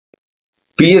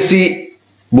PSC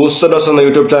boosters എന്ന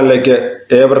YouTube ചാനലിലേക്ക്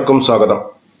ഏവർക്കും സ്വാഗതം.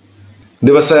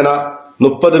 ദിവസേന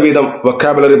 30 വീതം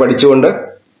വൊക്കാബുലറി പഠിച്ചുകൊണ്ട്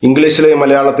ഇംഗ്ലീഷിലെയും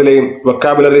മലയാളത്തിലെയും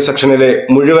വൊക്കാബുലറി സെക്ഷനിലെ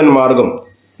മുഴുവൻ മാർക്കും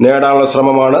നേടാനുള്ള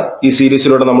ശ്രമമാണ് ഈ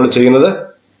സീരീസിലൂടെ നമ്മൾ ചെയ്യുന്നത്.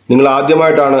 നിങ്ങൾ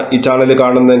ആദ്യമായിട്ടാണ് ഈ ചാനൽ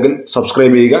കാണുന്നതെങ്കിൽ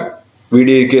സബ്സ്ക്രൈബ് ചെയ്യുക,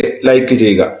 വീഡിയോയ്ക്ക് ലൈക്ക്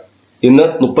ചെയ്യുക. ഇന്ന്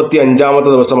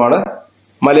 35ാമത്തെ ദിവസമാണ്.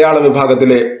 മലയാളം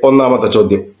വിഭാഗത്തിലെ ഒന്നാമത്തെ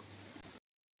ചോദ്യം.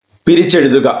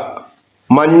 പിരിച്ചെഴുതുക.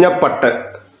 മഞ്ഞപ്പട്ട്.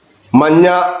 മഞ്ഞ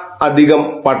അധികം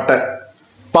പട്ട്.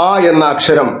 പ എന്ന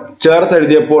അക്ഷരം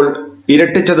ചേർത്തെഴുതിയപ്പോൾ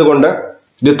ഇരട്ടിച്ചതുകൊണ്ട്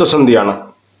ദ്വിത്വസന്ധിയാണ്.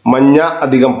 മഞ്ഞ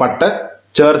അധികം പട്ട്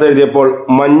ചേർത്തെഴുതിയപ്പോൾ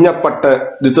മഞ്ഞപ്പട്ട്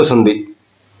ദ്വിത്വസന്ധി.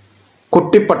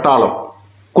 കുട്ടിപ്പട്ടാളം.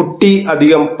 കുട്ടി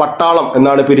അധികം പട്ടാളം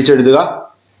എന്നാണ് പിരിച്ചെഴുതുക.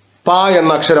 പ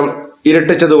എന്ന അക്ഷരം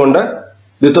ഇരട്ടിച്ചതുകൊണ്ട്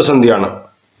ദ്വിത്വസന്ധിയാണ്.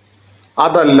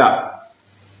 അതല്ല.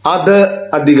 അത്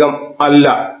അധികം അല്ല.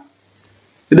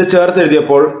 ഇത്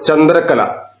ചേർത്തെഴുതിയപ്പോൾ ചന്ദ്രക്കല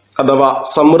അഥവാ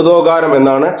സമൃദ്ധോകാരം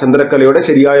എന്നാണ് ചന്ദ്രക്കലയുടെ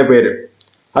ശരിയായ പേര്.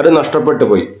 അത് നഷ്ടപ്പെട്ടു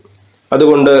പോയി.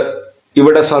 അതുകൊണ്ട്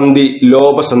ഇവിടെ സന്ധി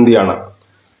ലോപസന്ധിയാണ്.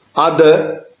 അത്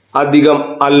അധികം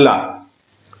അല്ല.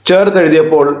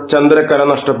 ചേർത്തെഴുതിയപ്പോൾ ചന്ദ്രക്കല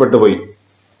നഷ്ടപ്പെട്ടു പോയി.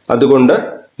 അതുകൊണ്ട്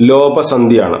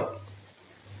ലോപസന്ധിയാണ്.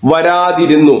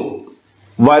 വരാതിരുന്നു.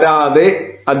 വരാതെ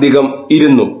അധികം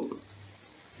ഇരുന്നു.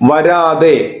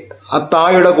 വരാതെ ആ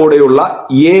തായുടെ കൂടെയുള്ള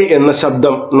എ എന്ന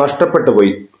ശബ്ദം നഷ്ടപ്പെട്ടു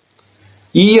പോയി.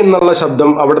 ഈ എന്നുള്ള ശബ്ദം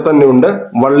അവിടെ തന്നെ ഉണ്ട്.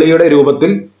 വള്ളിയുടെ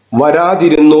രൂപത്തിൽ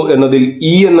വരാതിരുന്നു എന്നതിൽ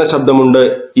ഈ എന്ന ശബ്ദമുണ്ട്.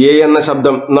 എ എന്ന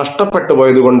ശബ്ദം നഷ്ടപ്പെട്ടു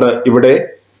പോയതുകൊണ്ട് ഇവിടെ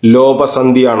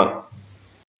ലോപസന്ധിയാണ്.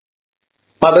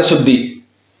 പദശുദ്ധി.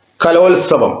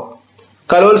 കലോത്സവം.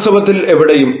 കലോത്സവത്തിൽ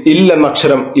എവിടെയും ഇൽ എന്ന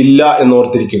അക്ഷരം ഇല്ല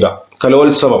എന്നോർത്തിരിക്കുക.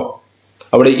 കലോത്സവം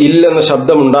അവിടെ ഇൽ എന്ന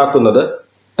ശബ്ദം ഉണ്ടാക്കുന്നത്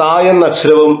താ എന്ന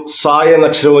അക്ഷരവും സാ എന്ന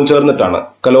അക്ഷരവും ചേർന്നിട്ടാണ്.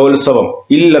 കലോത്സവം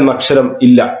ഇൽ എന്ന അക്ഷരം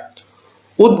ഇല്ല.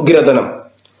 ഉദ്ഗ്രഥനം.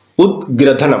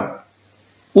 ഉദ്ഗ്രഥനം.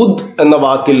 ഉദ് എന്ന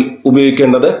വാക്കിൽ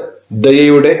ഉപയോഗിക്കേണ്ടത്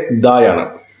ദയയുടെ ദായാണ്.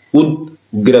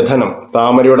 ഉദ്ഗ്രഥനം.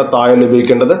 താമരയുടെ തായാണ്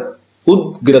ഉപയോഗിക്കേണ്ടത്.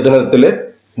 ഉദ്ഗ്രഥനത്തില്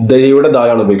ദയയുടെ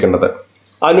ദായാണ് ഉപയോഗിക്കേണ്ടത്.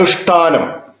 അനുഷ്ഠാനം.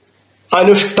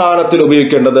 അനുഷ്ഠാനത്തിൽ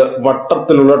ഉപയോഗിക്കേണ്ടത്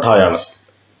വട്ടത്തിലുള്ള ഠായാണ്.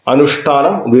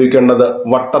 അനുഷ്ഠാനം ഉപയോഗിക്കേണ്ടത്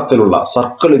വട്ടത്തിലുള്ള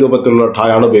സർക്കിൾ രൂപത്തിലുള്ള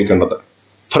ഠായാണ് ഉപയോഗിക്കേണ്ടത്.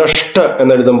 ഭ്രഷ്ട്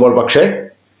എന്നെഴുതുമ്പോൾ പക്ഷേ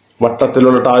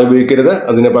വട്ടത്തിലുള്ള ഠാ ഉപയോഗിക്കരുത്.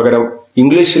 അതിന് പകരം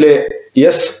ഇംഗ്ലീഷിലെ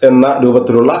എസ് എന്ന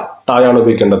രൂപത്തിലുള്ള ഠായാണ്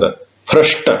ഉപയോഗിക്കേണ്ടത്.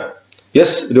 ഭ്രഷ്ട്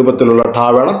എസ് രൂപത്തിലുള്ള ഠാ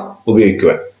വേണം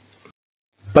ഉപയോഗിക്കുവാൻ.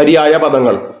 പര്യായ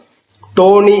പദങ്ങൾ.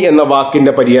 തോണി എന്ന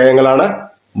വാക്കിന്റെ പര്യായങ്ങളാണ്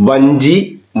വഞ്ചി,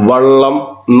 വള്ളം,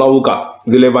 നൗക.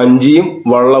 ഇതിലെ വഞ്ചിയും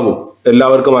വള്ളവും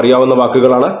എല്ലാവർക്കും അറിയാവുന്ന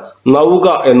വാക്കുകളാണ്. നൗക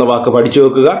എന്ന വാക്ക് പഠിച്ചു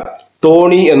വെക്കുക.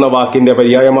 തോണി എന്ന വാക്കിന്റെ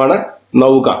പര്യായമാണ്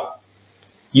നൗക.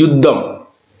 യുദ്ധം.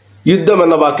 യുദ്ധം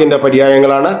എന്ന വാക്കിന്റെ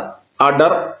പര്യായങ്ങളാണ്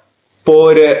അടർ,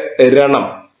 പോര്, രണം.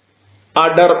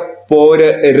 അടർ, പോര്,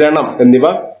 രണം എന്നിവ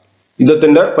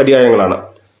യുദ്ധത്തിന്റെ പര്യായങ്ങളാണ്.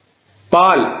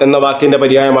 പാൽ എന്ന വാക്കിന്റെ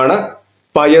പര്യായമാണ്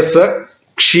പയസ്,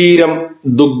 ക്ഷീരം,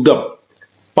 ദുഗ്ധം.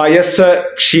 പയസ്,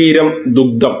 ക്ഷീരം,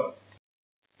 ദുഗ്ധം.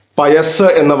 പയസ്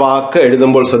എന്ന വാക്ക്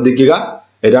എഴുതുമ്പോൾ ശ്രദ്ധിക്കുക,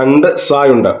 2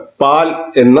 സായുണ്ട്. പാൽ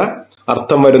എന്ന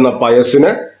അർത്ഥം വരുന്ന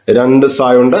പയസിന് 2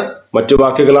 സായുണ്ട്. മറ്റു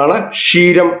വാക്കുകളാണ്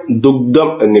ക്ഷീരം, ദുഗ്ധം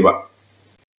എന്നിവ.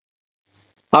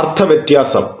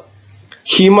 അർത്ഥവ്യത്യാസം.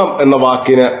 ഹിമം എന്ന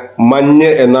വാക്കിന്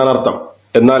മഞ്ഞ് എന്നാണ് അർത്ഥം.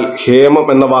 എന്നാൽ ഹേമം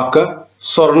എന്ന വാക്ക്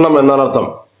സ്വർണം എന്നാണ് അർത്ഥം.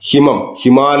 ഹിമം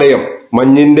ഹിമാലയം,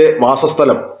 മഞ്ഞിന്റെ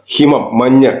വാസസ്ഥലം. ഹിമം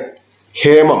മഞ്ഞ്.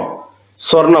 ഹേമം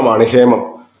സ്വർണമാണ്. ഹേമം.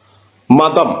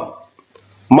 മതം.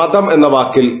 മതം എന്ന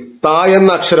വാക്കിൽ താ എന്ന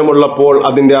അക്ഷരമുള്ളപ്പോൾ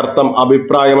അതിന്റെ അർത്ഥം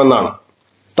അഭിപ്രായമെന്നാണ്.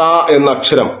 താ എന്ന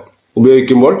അക്ഷരം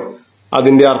ഉപയോഗിക്കുമ്പോൾ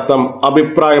അതിന്റെ അർത്ഥം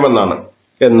അഭിപ്രായമെന്നാണ്.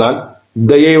 എന്നാൽ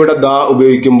ദയയുടെ ദാ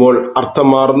ഉപയോഗിക്കുമ്പോൾ അർത്ഥം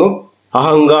മാറുന്നു,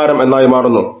 അഹങ്കാരം എന്നായി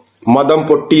മാറുന്നു. മതം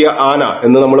പൊട്ടിയ ആന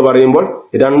എന്ന് നമ്മൾ പറയുമ്പോൾ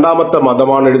രണ്ടാമത്തെ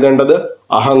മതമാണ് എഴുതേണ്ടത്,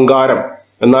 അഹങ്കാരം.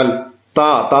 എന്നാൽ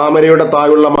താമരയുടെ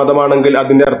തായുള്ള മതമാണെങ്കിൽ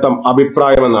അതിന്റെ അർത്ഥം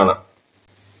അഭിപ്രായം എന്നാണ്.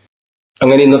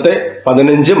 അങ്ങനെ ഇന്നത്തെ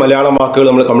 15 മലയാളം വാക്കുകൾ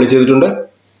നമ്മൾ കംപ്ലീറ്റ് ചെയ്തിട്ടുണ്ട്.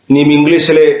 ഇനിയും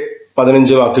ഇംഗ്ലീഷിലെ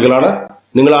 15 വാക്കുകളാണ്.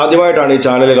 നിങ്ങൾ ആദ്യമായിട്ടാണ് ഈ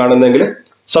ചാനൽ കാണുന്നതെങ്കിൽ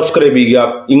സബ്സ്ക്രൈബ് ചെയ്യുക.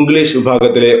 ഇംഗ്ലീഷ്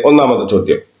വിഭാഗത്തിലെ ഒന്നാമത്തെ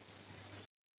ചോദ്യം.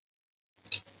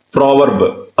 പ്രോവർബ്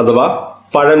അഥവാ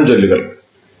പഴഞ്ചൊല്ലുകൾ.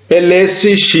 A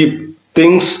lazy sheep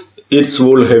things it's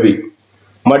wool heavy.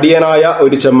 മടിയനായ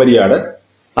ഒരു ചെമ്മരിയാട്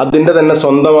അതിന്റെ തന്നെ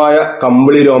സ്വന്തമായ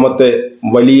കമ്പിളി രോമത്തെ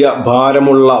വലിയ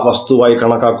ഭാരമുള്ള വസ്തുവായി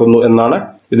കണക്കാക്കുന്നു എന്നാണ്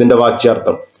ഇതിന്റെ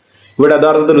വാച്യാർത്ഥം. ഇവിടെ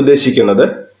യഥാർത്ഥത്തിൽ ഉദ്ദേശിക്കുന്നത്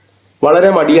വളരെ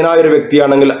മടിയനായ ഒരു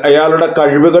വ്യക്തിയാണെങ്കിൽ അയാളുടെ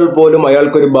കഴിവുകൾ പോലും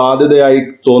അയാൾക്കൊരു ബാധ്യതയായി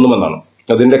തോന്നുമെന്നാണ്.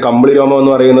 അതിന്റെ കമ്പിളി രോമം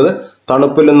എന്ന് പറയുന്നത്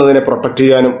തണുപ്പിൽ നിന്നതിനെ പ്രൊട്ടക്ട്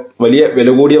ചെയ്യാനും വലിയ വില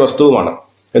കൂടിയ വസ്തുവുമാണ്.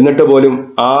 എന്നിട്ട് പോലും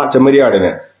ആ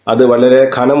ചെമ്മരിയാടിന് അത് വളരെ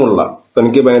ഘനമുള്ള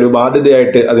തനിക്ക് ഒരു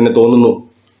ബാധ്യതയായിട്ട് അതിന് തോന്നുന്നു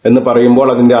എന്ന് പറയുമ്പോൾ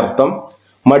അതിന്റെ അർത്ഥം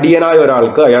മടിയനായ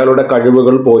ഒരാൾക്ക് അയാളുടെ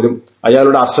കഴിവുകൾ പോലും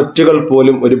അയാളുടെ അസറ്റുകൾ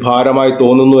പോലും ഒരു ഭാരമായി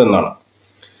തോന്നുന്നു എന്നാണ്.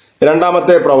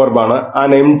 രണ്ടാമത്തെ പ്രൊവർബാണ് an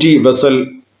empty vessel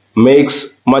makes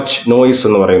much noise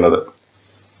എന്ന് പറയുന്നത്.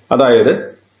 അതായത്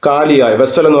കാലിയായ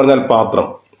വെസൽ എന്ന് പറഞ്ഞാൽ പാത്രം,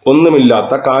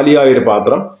 ഒന്നുമില്ലാത്ത കാലിയായ ഒരു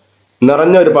പാത്രം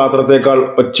നിറഞ്ഞ ഒരു പാത്രത്തേക്കാൾ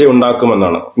ഒച്ച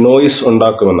ഉണ്ടാക്കുമെന്നാണ്, നോയ്സ്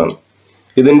ഉണ്ടാക്കുമെന്നാണ്.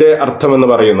 ഇതിന്റെ അർത്ഥം എന്ന്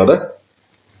പറയുന്നത്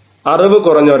അറിവ്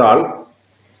കുറഞ്ഞ ഒരാൾ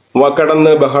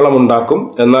കിടന്ന് ബഹളം ഉണ്ടാക്കും,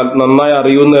 എന്നാൽ നന്നായി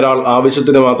അറിയുന്ന ഒരാൾ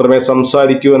ആവശ്യത്തിന് മാത്രമേ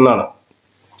സംസാരിക്കൂ എന്നാണ്.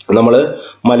 നമ്മൾ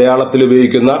മലയാളത്തിൽ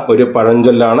ഉപയോഗിക്കുന്ന ഒരു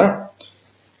പഴഞ്ചൊല്ലാണ്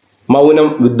മൗനം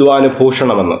വിദ്വാന്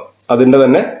ഭൂഷണമെന്ന്. അതിന്റെ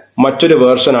തന്നെ മറ്റൊരു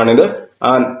വേർഷനാണിത്.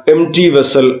 An empty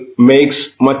vessel makes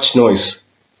much noise.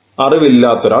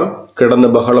 അറിവില്ലാത്തൊരാൾ കിടന്ന്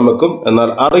ബഹളം വെക്കും, എന്നാൽ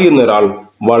അറിയുന്ന ഒരാൾ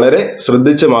വളരെ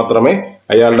ശ്രദ്ധിച്ച് മാത്രമേ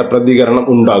അയാളുടെ പ്രതികരണം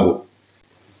ഉണ്ടാകൂ.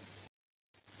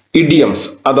 ഇഡിയംസ്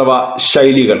അഥവാ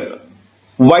ശൈലികൾ.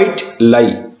 വൈറ്റ് ലൈ,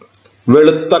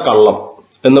 വെളുത്ത കള്ളം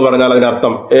എന്ന് പറഞ്ഞാൽ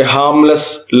അതിനർത്ഥം എ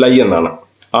ഹാംലെസ് ലൈ എന്നാണ്.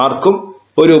 ആർക്കും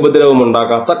ഒരു ഉപദ്രവം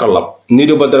ഉണ്ടാക്കാത്ത കള്ളം,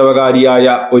 നിരുപദ്രവകാരിയായ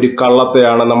ഒരു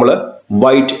കള്ളത്തെയാണ് നമ്മൾ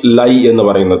വൈറ്റ് ലൈ എന്ന്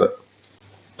പറയുന്നത്.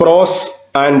 Pros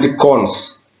and cons,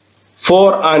 four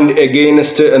and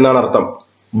against എന്നാണ് അർത്ഥം.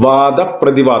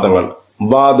 വാദപ്രതിവാദങ്ങൾ,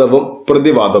 വാദവും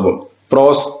പ്രതിവാദവും,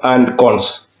 pros and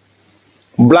cons.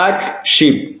 Black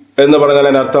sheep എന്ന് പറഞ്ഞാൽ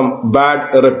അതിനർത്ഥം ബാഡ്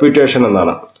റെപ്യൂട്ടേഷൻ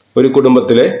എന്നാണ്. ഒരു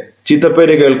കുടുംബത്തിലെ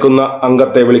ചീത്തപ്പേര് കേൾക്കുന്ന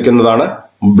അംഗത്തെ വിളിക്കുന്നതാണ്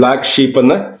ബ്ലാക്ക് ഷീപ്പ്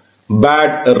എന്ന്.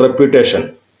 Bad reputation.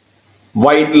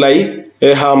 White lie,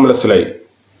 A harmless lie.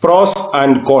 Pros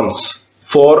and cons,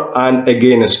 four and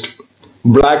against.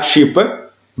 Black sheep,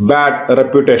 bad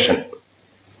reputation.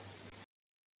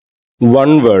 One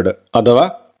word അഥവാ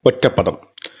ഒറ്റപ്പദം.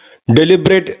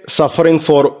 Deliberate suffering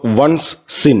four once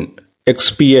sin,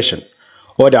 expiation.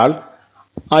 ഒരാൾ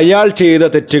അയാൾ ചെയ്ത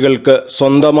തെറ്റുകൾക്ക്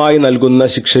സ്വന്തമായി നൽകുന്ന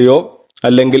ശിക്ഷയോ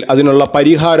അല്ലെങ്കിൽ അതിനുള്ള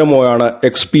പരിഹാരമോ ആണ്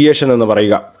എക്സ്പിയേഷൻ എന്ന്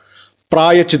പറയുക.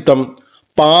 പ്രായച്ചിത്തം,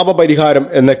 പാപപരിഹാരം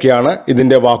എന്നൊക്കെയാണ്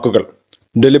ഇതിന്റെ വാക്കുകൾ.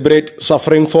 Deliberate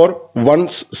suffering four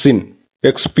once sin,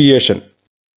 expiation.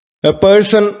 A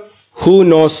person who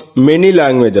knows many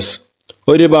languages,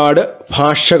 ഒരുപാട്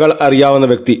ഭാഷകൾ അറിയാവുന്ന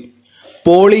വ്യക്തി.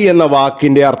 പോളി എന്ന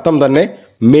വാക്കിന്റെ അർത്ഥം തന്നെ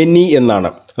മെനി എന്നാണ്.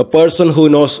 A person who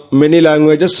knows many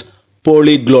languages,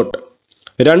 പോളിഗ്ലോട്ട്.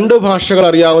 രണ്ട് ഭാഷകൾ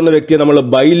അറിയാവുന്ന വ്യക്തിയെ നമ്മൾ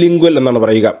ബൈലിംഗ്വൽ എന്നാണ്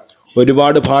പറയുക.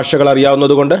 ഒരുപാട് ഭാഷകൾ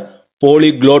അറിയാവുന്നത് കൊണ്ട്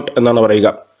പോളിഗ്ലോട്ട് എന്നാണ് പറയുക.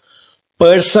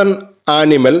 Person,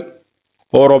 animal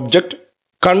or object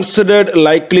considered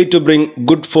likely to bring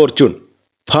good Fortune,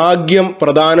 ഭാഗ്യം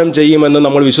പ്രദാനം ചെയ്യുമെന്ന്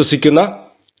നമ്മൾ വിശ്വസിക്കുന്ന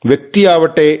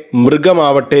വ്യക്തിയാവട്ടെ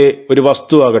മൃഗമാവട്ടെ ഒരു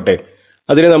വസ്തുവാകട്ടെ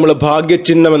അതിനെ നമ്മൾ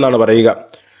ഭാഗ്യചിഹ്നം എന്നാണ് പറയുക.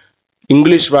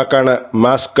 ഇംഗ്ലീഷ് വാക്കാണ്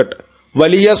മാസ്കട്ട്.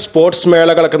 വലിയ സ്പോർട്സ്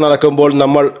മേളകളൊക്കെ നടക്കുമ്പോൾ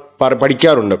നമ്മൾ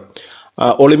പഠിക്കാറുണ്ട്.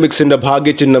 ഒളിമ്പിക്സിന്റെ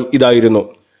ഭാഗ്യചിഹ്നം ഇതായിരുന്നു,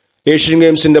 ഏഷ്യൻ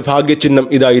ഗെയിംസിന്റെ ഭാഗ്യചിഹ്നം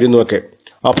ഇതായിരുന്നു ഒക്കെ.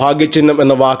 ആ ഭാഗ്യചിഹ്നം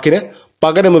എന്ന വാക്കിന്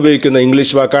പകരം ഉപയോഗിക്കുന്ന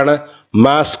ഇംഗ്ലീഷ് വാക്കാണ്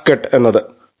മാസ്കട്ട് എന്നത്.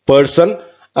 Person,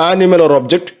 animal or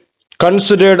object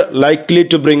considered likely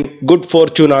to bring good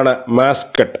Fortune ആണ്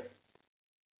മാസ്കട്ട്.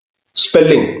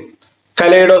 സ്പെല്ലിംഗ്.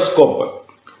 കലേഡോസ്കോപ്പ്.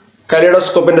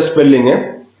 കലേഡോസ്കോപ്പിന്റെ സ്പെല്ലിംഗ്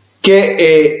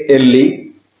KALEIDO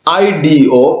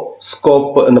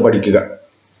സ്കോപ്പ് എന്ന് പഠിക്കുക.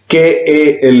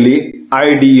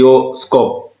 KALEIDO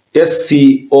സ്കോപ്പ്,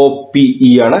 SCOPE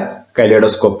ആണ്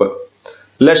കലേഡോസ്കോപ്പ്.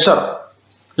 ലെഷർ.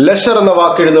 ലെഷർ എന്ന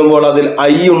വാക്ക് എഴുതുമ്പോൾ അതിൽ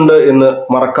ഐ ഉണ്ട് എന്ന്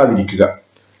മറക്കാതിരിക്കുക.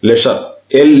 ലെഷർ,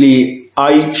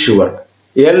 LEI ഷുവർ,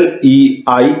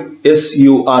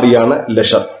 LEISURE ആണ്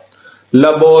ലെഷർ.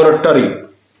 ലബോറട്ടറി.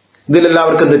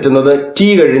 ഇതിലെല്ലാവർക്കും തെറ്റുന്നത് ടി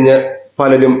കഴിഞ്ഞ്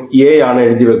പലരും എ ആണ്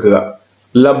എഴുതി വെക്കുക.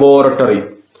 ലബോറട്ടറി,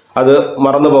 അത്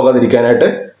മറന്നു പോകാതിരിക്കാനായിട്ട്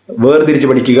വേർതിരിച്ച്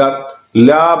പഠിക്കുക.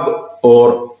 Lab or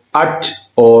at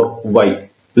or Y,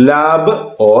 lab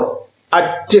or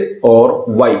at or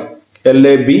Y,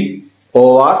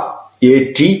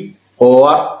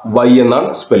 LABORATORY എന്നാണ്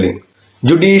spelling.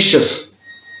 Judicious.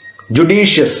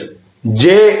 Judicious,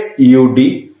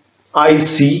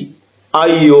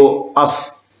 JUDICIOUS,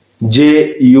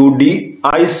 JUDICIOUS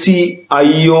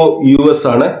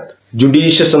ആണ്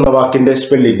ജുഡീഷ്യസ് എന്ന വാക്കിന്റെ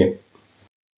സ്പെല്ലിംഗ്.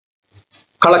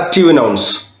 Collective nouns.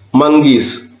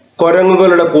 മങ്കീസ്,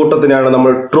 കുരങ്ങുകളുടെ കൂട്ടത്തിനാണ്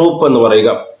നമ്മൾ ട്രൂപ്പ് എന്ന് പറയുക.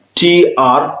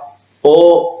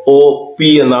 TROOP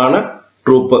എന്നാണ്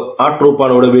ട്രൂപ്പ്. ആ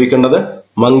ട്രൂപ്പാണ് ഇവിടെ ഉപയോഗിക്കേണ്ടത്.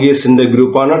 മങ്കീസിന്റെ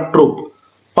ഗ്രൂപ്പാണ് ട്രൂപ്പ്.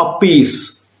 പപ്പീസ്,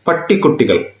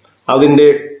 പട്ടിക്കുട്ടികൾ, അതിന്റെ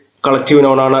കളക്റ്റീവ്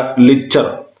നൗൺ ആണ് ലിറ്റർ.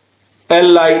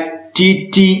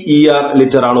 LITTER,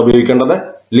 ലിറ്റർ ആണ് ഉപയോഗിക്കേണ്ടത്.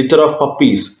 Litre of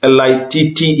puppies,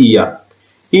 LITTER.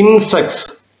 Insects,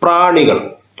 പ്രാണികൾ.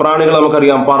 പ്രാണികൾ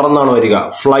നമുക്കറിയാം പറന്നാണ് വരിക.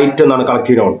 ഫ്ലൈറ്റ് എന്നാണ്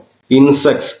കളക്റ്റീവ് നൗൺ.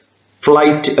 ഇൻസെക്ട്സ്,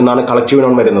 ഫ്ലൈറ്റ് എന്നാണ് കളക്റ്റീവ്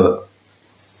നൗൺ വരുന്നത്.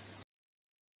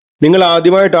 നിങ്ങൾ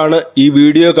ആദ്യമായിട്ടാണ് ഈ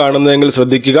വീഡിയോ കാണുന്നതെങ്കിൽ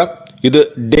ശ്രദ്ധിക്കുക, ഇത്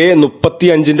ഡേ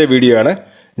 35 വീഡിയോ ആണ്.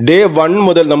 ഡേ 1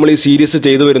 മുതൽ നമ്മൾ ഈ സീരീസ്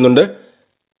ചെയ്തു വരുന്നുണ്ട്.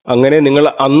 അങ്ങനെ നിങ്ങൾ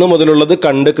അന്ന് മുതലുള്ളത്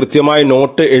കണ്ട് കൃത്യമായി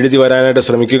നോട്ട് എഴുതി വരാനായിട്ട്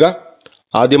ശ്രമിക്കുക.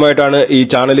 ആദ്യമായിട്ടാണ് ഈ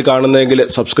ചാനൽ കാണുന്നതെങ്കിൽ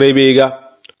സബ്സ്ക്രൈബ് ചെയ്യുക,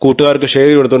 കൂട്ടുകാർക്ക് ഷെയർ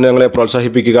ചെയ്തുകൊണ്ട് ഞങ്ങളെ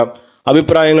പ്രോത്സാഹിപ്പിക്കുക.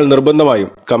 അഭിപ്രായങ്ങൾ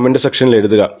നിർബന്ധമായും കമന്റ് സെക്ഷനിൽ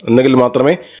എഴുതുക. എന്നെങ്കിൽ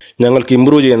മാത്രമേ ഞങ്ങൾക്ക്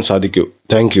ഇംപ്രൂവ് ചെയ്യാൻ സാധിക്കൂ.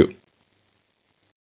 താങ്ക്